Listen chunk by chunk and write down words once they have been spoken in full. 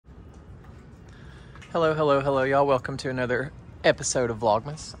Hello, hello, hello, y'all. Welcome to another episode of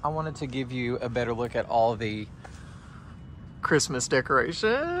Vlogmas. I wanted to give you a better look at all the Christmas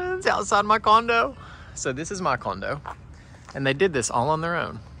decorations outside my condo. So this is my condo, and they did this all on their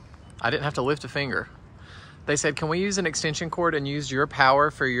own. I didn't have to lift a finger. They said, can we use an extension cord and use your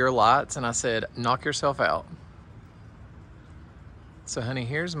power for your lights? And I said, knock yourself out. So honey,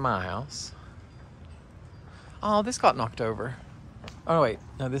 here's my house. Oh, this got knocked over. Oh wait,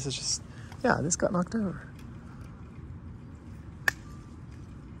 no, this is just, yeah, this got knocked over.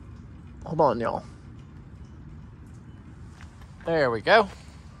 Hold on, y'all. There we go.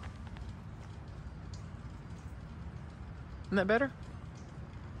 Isn't that better?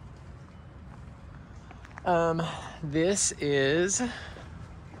 This is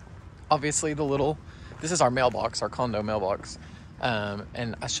obviously this is our mailbox, our condo mailbox.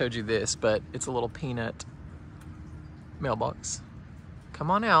 And I showed you this, but it's a little peanut mailbox. Come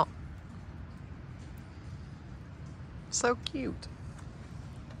on out. So cute.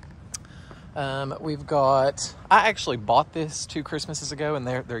 We've got, I actually bought this 2 Christmases ago, and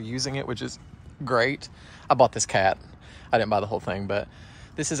they're using it, which is great. I bought this cat. I didn't buy the whole thing, but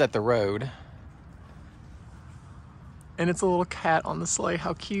this is at the road. And it's a little cat on the sleigh.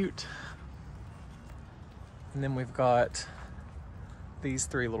 How cute. And then we've got these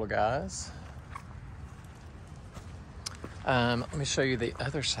 3 little guys. Let me show you the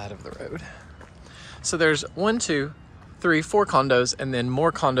other side of the road. So there's 1, 2, 3, 4 condos, and then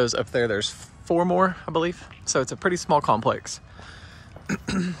more condos up there. There's 4 more, I believe. So it's a pretty small complex.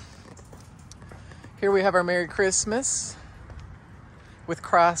 Here we have our Merry Christmas with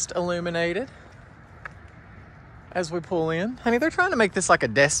Christ illuminated as we pull in. Honey, they're trying to make this like a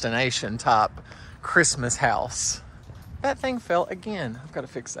destination type Christmas house. That thing fell again. I've got to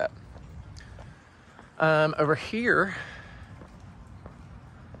fix that. Over here,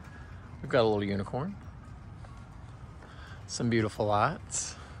 we've got a little unicorn. Some beautiful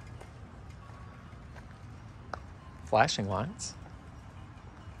lights. Flashing lights.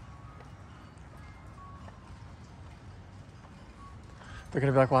 They're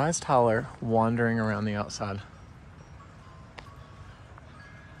gonna be like, why is Tyler wandering around the outside?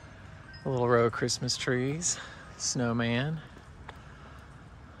 A little row of Christmas trees. Snowman.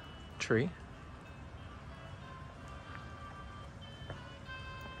 Tree.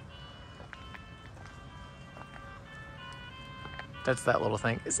 That's that little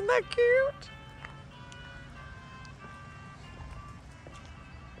thing. Isn't that cute?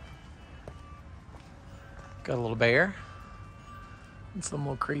 Got a little bear and some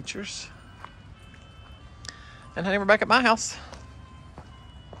little creatures. And honey, we're back at my house.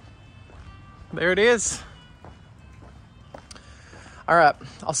 There it is. All right,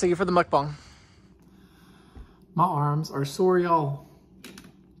 I'll see you for the mukbang. My arms are sore, y'all,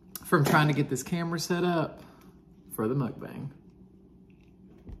 from trying to get this camera set up for the mukbang.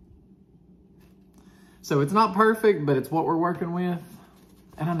 So it's not perfect, but it's what we're working with.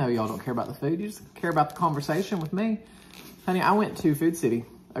 And I know y'all don't care about the food. You just care about the conversation with me. Honey, I went to Food City,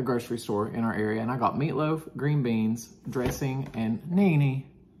 a grocery store in our area, and I got meatloaf, green beans, dressing, and Nene.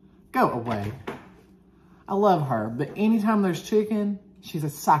 Go away. I love her, but anytime there's chicken, she's a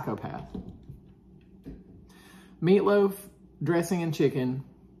psychopath. Meatloaf, dressing, and chicken,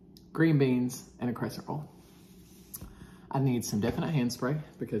 green beans, and a crescent roll. I need some definite hand spray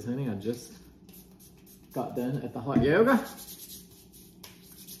because, honey, I just got done at the hot yoga.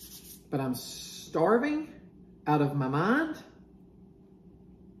 But I'm starving out of my mind.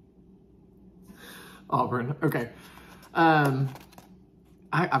 Auburn, okay.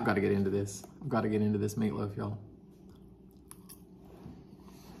 I've got to get into this. I've got to get into this meatloaf, y'all.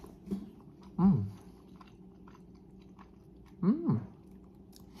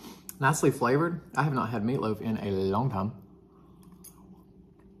 Nicely flavored. I have not had meatloaf in a long time.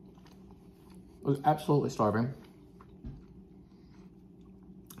 I was absolutely starving.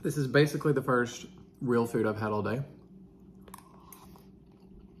 This is basically the first real food I've had all day.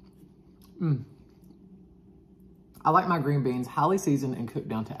 I like my green beans highly seasoned and cooked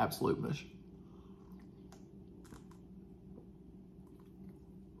down to absolute mush.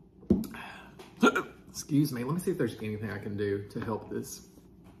 Excuse me, let me see if there's anything I can do to help this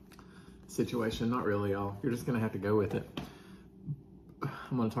situation. Not really, y'all. You're just gonna have to go with it.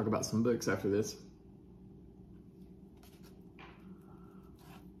 I'm gonna talk about some books after this.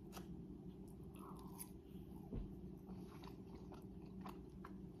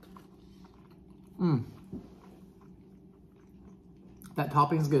 That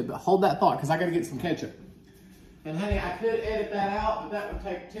topping's good, but hold that thought because I gotta get some ketchup. And honey, I could edit that out, but that would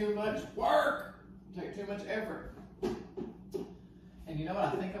take too much work, take too much effort. And you know what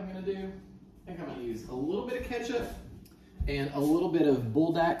I think I'm gonna do? I think I'm gonna use a little bit of ketchup and a little bit of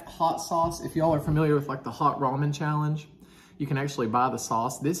Buldak hot sauce. If y'all are familiar with like the hot ramen challenge, you can actually buy the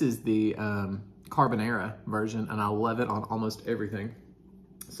sauce. This is the carbonara version, and I love it on almost everything.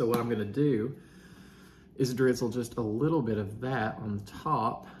 So what I'm gonna do is drizzle just a little bit of that on the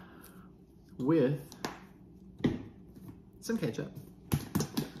top with some ketchup.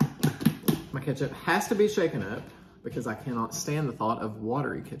 My ketchup has to be shaken up because I cannot stand the thought of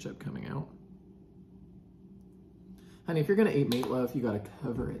watery ketchup coming out. Honey, if you're gonna eat meatloaf, you gotta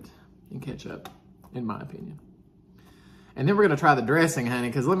cover it in ketchup, in my opinion. And then we're gonna try the dressing, honey,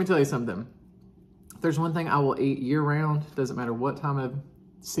 because let me tell you something. If there's one thing I will eat year round, doesn't matter what time of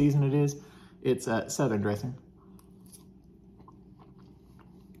season it is, it's Southern dressing.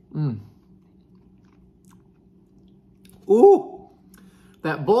 Ooh,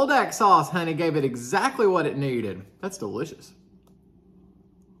 that Buldak sauce, honey, gave it exactly what it needed. That's delicious.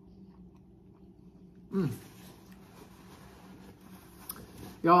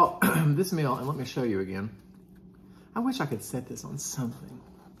 Y'all, this meal, and let me show you again. I wish I could set this on something.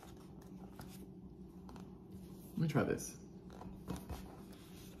 Let me try this.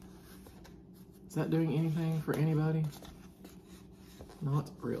 Is that doing anything for anybody? Not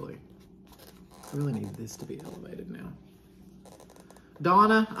really. I really need this to be elevated now.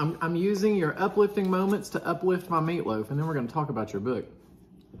 Donna, I'm using your uplifting moments to uplift my meatloaf, and then we're gonna talk about your book.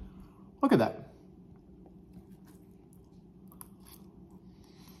 Look at that.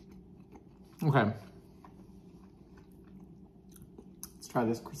 Okay. Let's try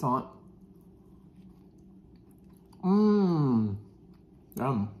this croissant. Yum.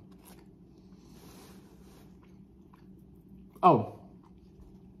 Oh,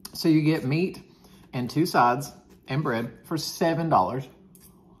 so you get meat and 2 sides and bread for $7.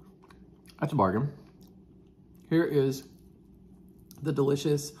 That's a bargain. Here is the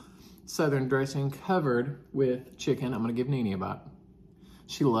delicious Southern dressing covered with chicken. I'm gonna give Nene a bite.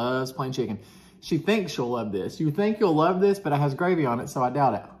 She loves plain chicken. She thinks she'll love this. You think you'll love this, but it has gravy on it, so I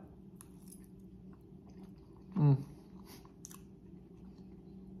doubt it.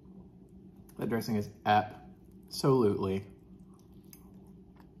 That dressing is absolutely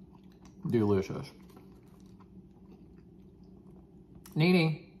delicious.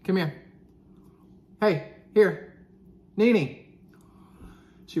 Nene, come here. Hey, here. Nene.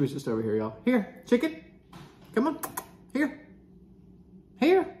 She was just over here, y'all. Here, chicken. Come on. Here.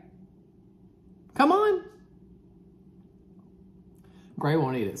 Here. Come on. Gray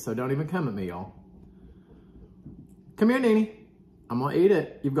won't eat it, so don't even come at me, y'all. Come here, Nene. I'm gonna eat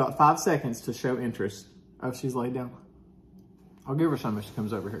it. You've got 5 seconds to show interest. Oh, she's laid down. I'll give her some if she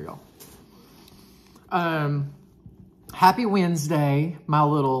comes over here, y'all. Happy Wednesday, my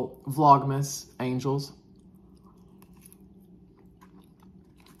little Vlogmas angels.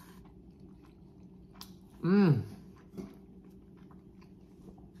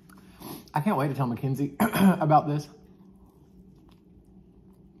 I can't wait to tell Mackenzie about this.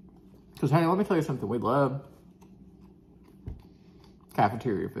 Because, hey, let me tell you something. We love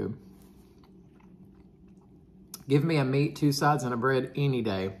cafeteria food. Give me a meat, 2 sides, and a bread any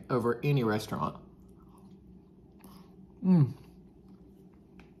day over any restaurant.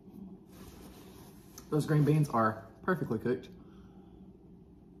 Those green beans are perfectly cooked.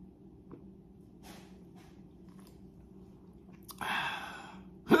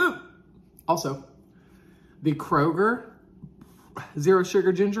 Also, the Kroger Zero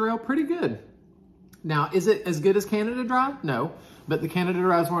Sugar Ginger Ale, pretty good. Now, is it as good as Canada Dry? No, but the Canada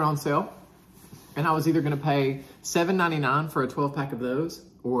Dries weren't on sale. And I was either gonna pay $7.99 for a 12-pack of those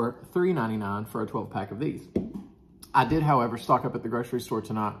or $3.99 for a 12-pack of these. I did, however, stock up at the grocery store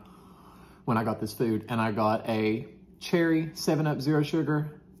tonight when I got this food, and I got a cherry 7-Up Zero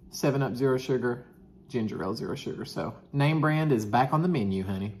Sugar, 7-Up Zero Sugar, Ginger Ale Zero Sugar. So name brand is back on the menu,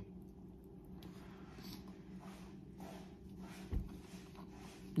 honey.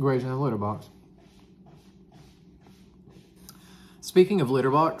 Gray's in the litter box. Speaking of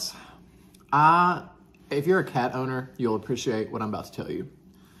litter box, if you're a cat owner, you'll appreciate what I'm about to tell you.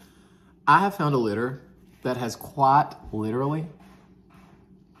 I have found a litter that has quite literally,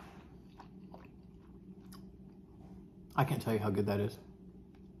 I can't tell you how good that is.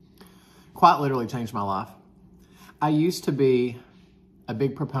 Quite literally changed my life. I used to be a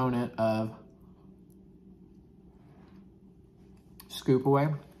big proponent of Scoop Away.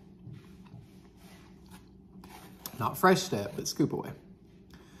 Not Fresh Step, but Scoop Away.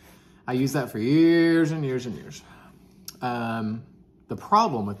 I used that for years and years and years. The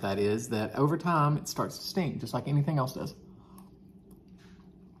problem with that is that over time, it starts to stink, just like anything else does.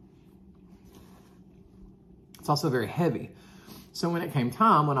 It's also very heavy. So when it came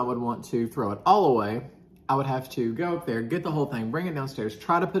time when I would want to throw it all away, I would have to go up there, get the whole thing, bring it downstairs,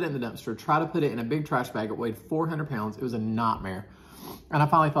 try to put it in the dumpster, try to put it in a big trash bag. It weighed 400 pounds. It was a nightmare. And I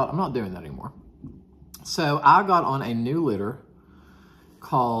finally thought, I'm not doing that anymore. So I got on a new litter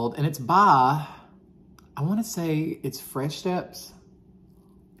called, and it's by, I want to say it's Fresh Steps.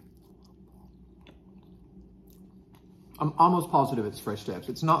 I'm almost positive it's Fresh Steps.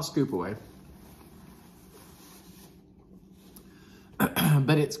 It's not Scoop Away.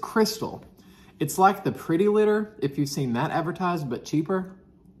 But it's crystal. It's like the Pretty Litter, if you've seen that advertised, but cheaper.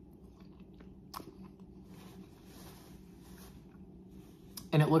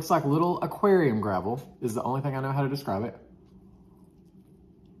 And it looks like little aquarium gravel, is the only thing I know how to describe it.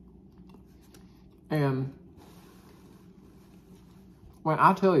 And when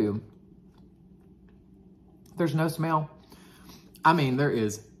I tell you, there's no smell. I mean, there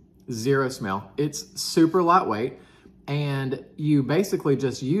is zero smell. It's super lightweight, and you basically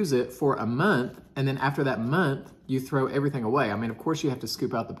just use it for a month, and then after that month, you throw everything away. I mean, of course, you have to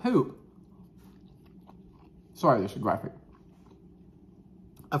scoop out the poop. Sorry, this is graphic.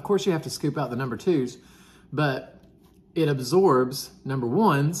 Of course, you have to scoop out the number 2s, but it absorbs number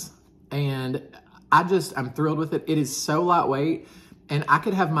 1s, and I'm thrilled with it. It is so lightweight, and I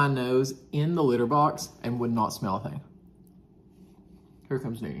could have my nose in the litter box and would not smell a thing. Here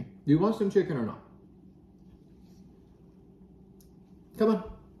comes Nene. Do you want some chicken or not? Come on.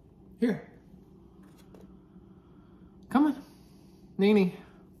 Here. Come on. Nene.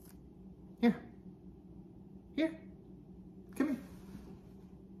 Here. Here. Come here.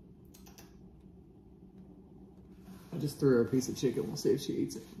 I just threw her a piece of chicken. We'll see if she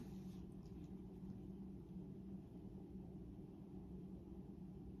eats it.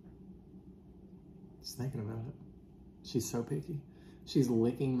 Just thinking about it. She's so picky. She's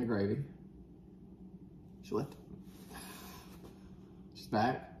licking the gravy. She left it. She's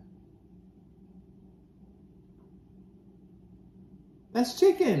back. That's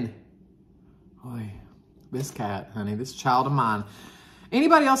chicken. Oy, this cat, honey, this child of mine.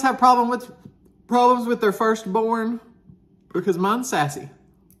 Anybody else have problems with their firstborn? Because mine's sassy.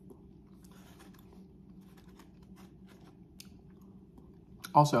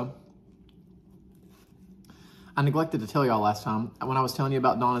 Also, I neglected to tell y'all last time, when I was telling you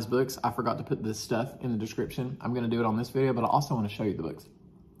about Donnas Books, I forgot to put this stuff in the description. I'm going to do it on this video, but I also want to show you the books.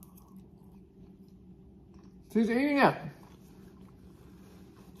 She's eating it.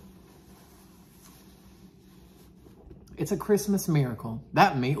 It's a Christmas miracle.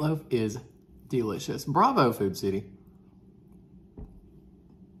 That meatloaf is delicious. Bravo, Food City.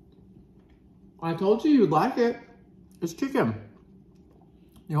 I told you you'd like it. It's chicken.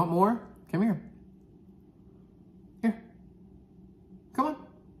 You want more? Come here. Here. Come on.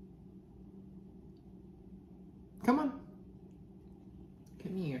 Come on.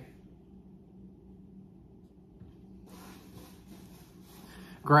 Come here.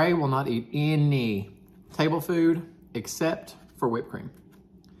 Gray will not eat any table food except for whipped cream.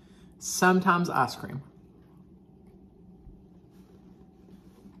 Sometimes ice cream.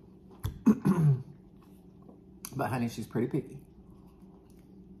 But honey, she's pretty picky.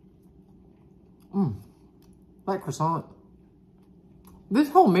 That croissant. This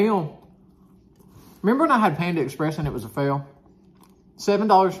whole meal. Remember when I had Panda Express and it was a fail?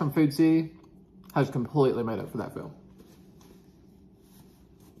 $7 from Food City has completely made up for that fail.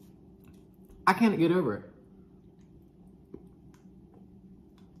 I can't get over it.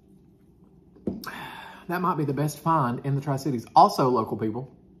 That might be the best find in the Tri-Cities. Also, local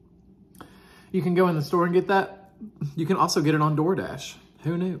people, you can go in the store and get that. You can also get it on DoorDash.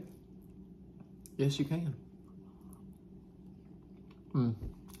 Who knew? Yes, you can.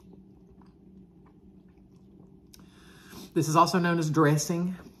 This is also known as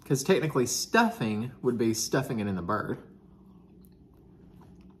dressing, because technically stuffing would be stuffing it in the bird.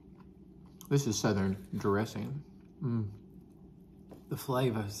 This is Southern dressing. The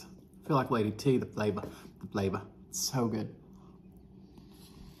flavors. I feel like Lady T, the flavor. It's so good.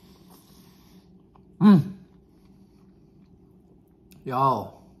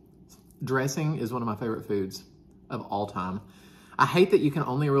 Y'all, dressing is one of my favorite foods of all time. I hate that you can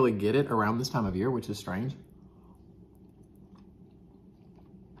only really get it around this time of year, which is strange.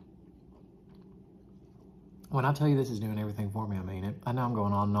 When I tell you this is doing everything for me, I mean it. I know I'm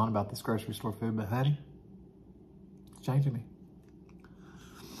going on and on about this grocery store food, but honey, it's changing me.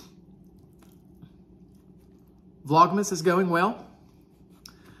 Vlogmas is going well.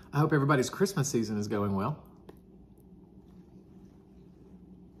 I hope everybody's Christmas season is going well.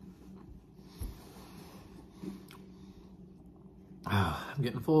 Oh, I'm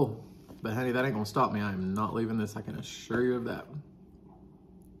getting full. But honey, that ain't gonna stop me. I am not leaving this. I can assure you of that.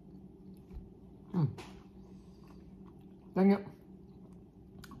 Dang it.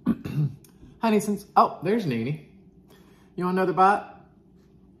 Honey, since, oh, there's Nene. You want another bite?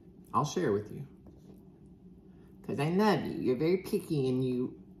 I'll share with you. Because I love you. You're very picky and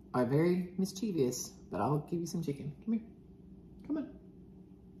you are very mischievous. But I'll give you some chicken. Come here. Come on.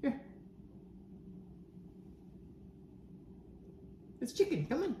 Here. It's chicken.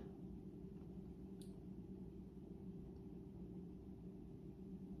 Come on.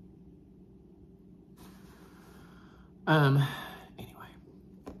 Anyway.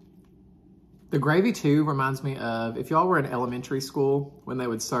 The gravy too reminds me of, if y'all were in elementary school, when they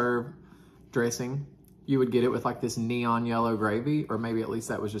would serve dressing, you would get it with like this neon yellow gravy, or maybe at least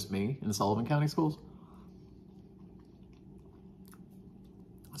that was just me in Sullivan County schools.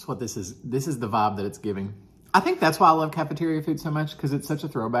 That's what this is. This is the vibe that it's giving. I think that's why I love cafeteria food so much, because it's such a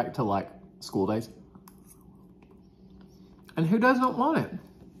throwback to like school days. And who doesn't want it?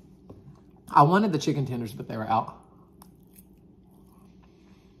 I wanted the chicken tenders, but they were out.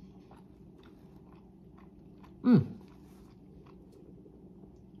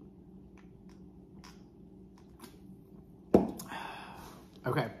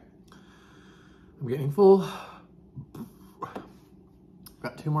 Okay. I'm getting full.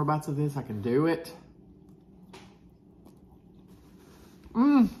 Got 2 more bites of this. I can do it.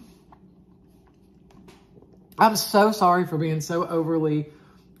 I'm so sorry for being so overly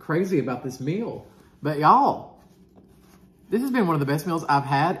crazy about this meal. But y'all, this has been one of the best meals I've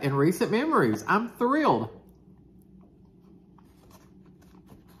had in recent memories. I'm thrilled.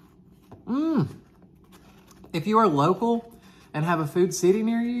 If you are local and have a Food City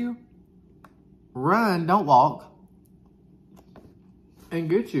near you, run, don't walk, and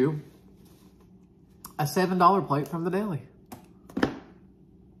get you a $7 plate from the deli.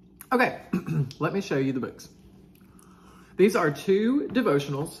 Okay, let me show you the books. These are 2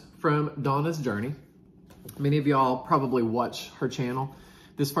 devotionals from Donna's Journey. Many of y'all probably watch her channel.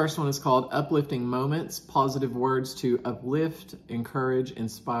 This first one is called Uplifting Moments, Positive Words to Uplift, Encourage,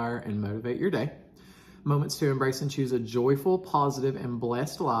 Inspire, and Motivate Your Day. Moments to Embrace and Choose a Joyful, Positive, and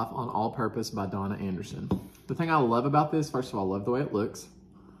Blessed Life on All Purpose by Donna Anderson. The thing I love about this, first of all, I love the way it looks.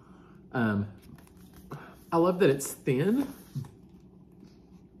 I love that it's thin.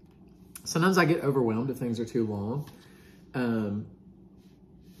 Sometimes I get overwhelmed if things are too long. And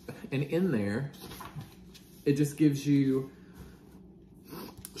in there, it just gives you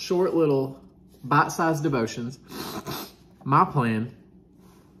short little bite-sized devotions. My plan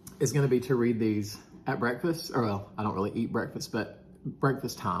is going to be to read these at breakfast, or well, I don't really eat breakfast, but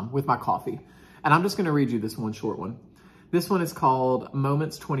breakfast time with my coffee. And I'm just going to read you this one short one. This one is called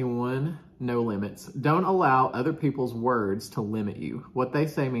Moments 21, No Limits. Don't allow other people's words to limit you. What they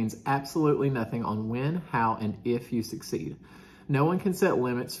say means absolutely nothing on when, how, and if you succeed. No one can set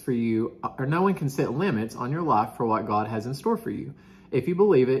limits for you, or no one can set limits on your life for what God has in store for you. If you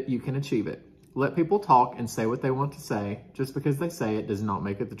believe it, you can achieve it. Let people talk and say what they want to say. Just because they say it does not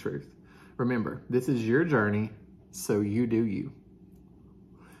make it the truth. Remember, this is your journey, so you do you.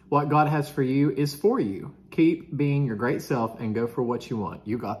 What God has for you is for you. Keep being your great self and go for what you want.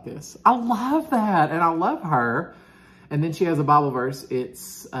 You got this. I love that, and I love her. And then she has a Bible verse.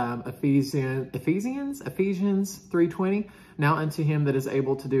 It's Ephesians 3:20. Now unto him that is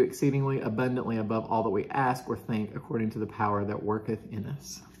able to do exceedingly abundantly above all that we ask or think, according to the power that worketh in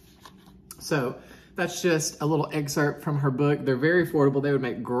us. So that's just a little excerpt from her book. They're very affordable. They would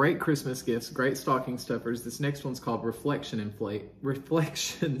make great Christmas gifts, great stocking stuffers. This next one's called Reflections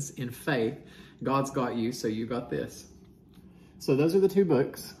in Faith. God's got you, so you got this. So those are the 2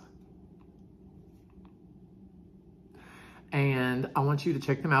 books. And I want you to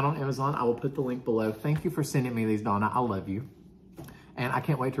check them out on Amazon. I will put the link below. Thank you for sending me these, Donna. I love you. And I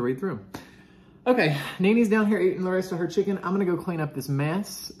can't wait to read through them. Okay, Nene's down here eating the rest of her chicken. I'm going to go clean up this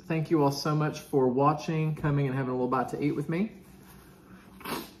mess. Thank you all so much for watching, coming, and having a little bite to eat with me.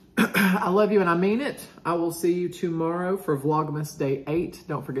 I love you, and I mean it. I will see you tomorrow for Vlogmas Day 8.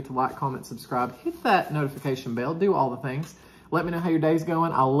 Don't forget to like, comment, subscribe. Hit that notification bell. Do all the things. Let me know how your day's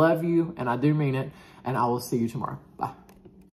going. I love you, and I do mean it. And I will see you tomorrow. Bye.